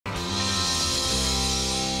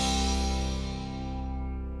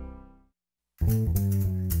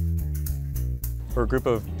We're a group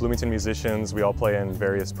of Bloomington musicians. We all play in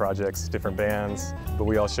various projects, different bands, but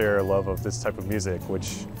we all share a love of this type of music,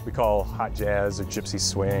 which we call hot jazz or gypsy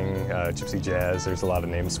swing, gypsy jazz. There's a lot of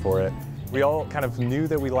names for it. We all kind of knew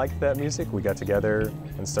that we liked that music. We got together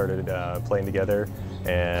and started playing together,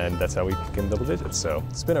 and that's how we became Double Digits. So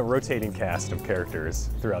it's been a rotating cast of characters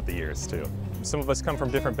throughout the years too. Some of us come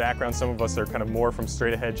from different backgrounds. Some of us are kind of more from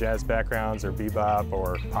straight ahead jazz backgrounds or bebop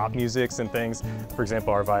or pop musics and things. For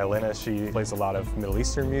example, our violinist, she plays a lot of Middle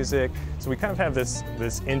Eastern music. So we kind of have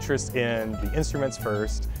this interest in the instruments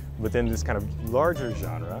first, within this kind of larger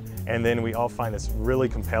genre, and then we all find this really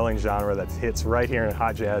compelling genre that hits right here in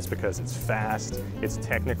hot jazz because it's fast, it's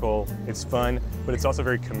technical, it's fun, but it's also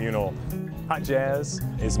very communal. Hot jazz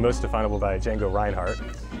is most definable by Django Reinhardt.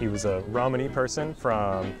 He was a Romani person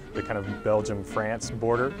from the kind of Belgium-France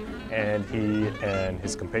border, and he and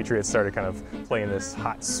his compatriots started kind of playing this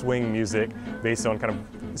hot swing music based on kind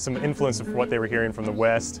of some influence of what they were hearing from the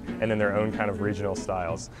West and then their own kind of regional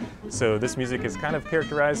styles. So this music is kind of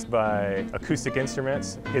characterized by acoustic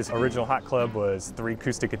instruments. His original hot club was 3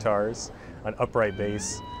 acoustic guitars, an upright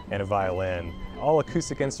bass, and a violin. All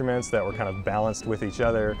acoustic instruments that were kind of balanced with each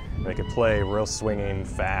other, and they could play real swinging,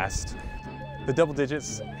 fast. The Double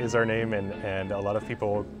Digits is our name, and a lot of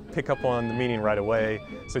people pick up on the meaning right away.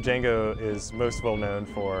 So Django is most well known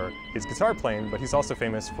for his guitar playing, but he's also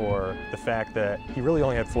famous for the fact that he really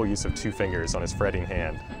only had full use of 2 fingers on his fretting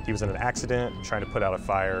hand. He was in an accident trying to put out a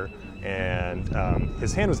fire, and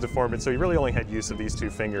his hand was deformed, so he really only had use of these 2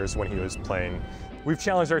 fingers when he was playing. We've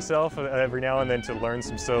challenged ourselves every now and then to learn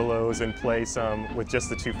some solos and play some with just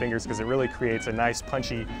the 2 fingers, because it really creates a nice,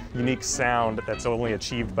 punchy, unique sound that's only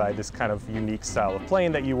achieved by this kind of unique style of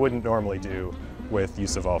playing that you wouldn't normally do with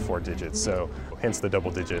use of all 4 digits. So hence the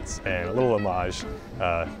Double Digits, and a little homage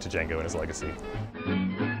to Django and his legacy.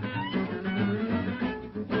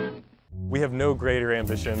 We have no greater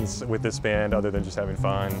ambitions with this band other than just having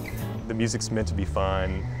fun. The music's meant to be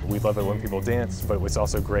fun. We love it when people dance, but it's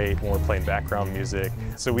also great when we're playing background music.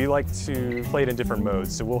 So we like to play it in different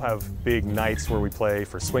modes. So we'll have big nights where we play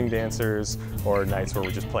for swing dancers, or nights where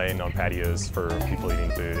we're just playing on patios for people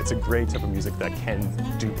eating food. It's a great type of music that can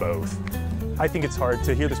do both. I think it's hard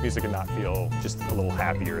to hear this music and not feel just a little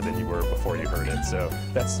happier than you were before you heard it. So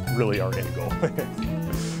that's really our end goal.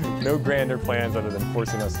 No grander plans other than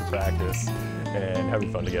forcing us to practice and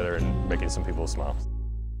having fun together and making some people smile.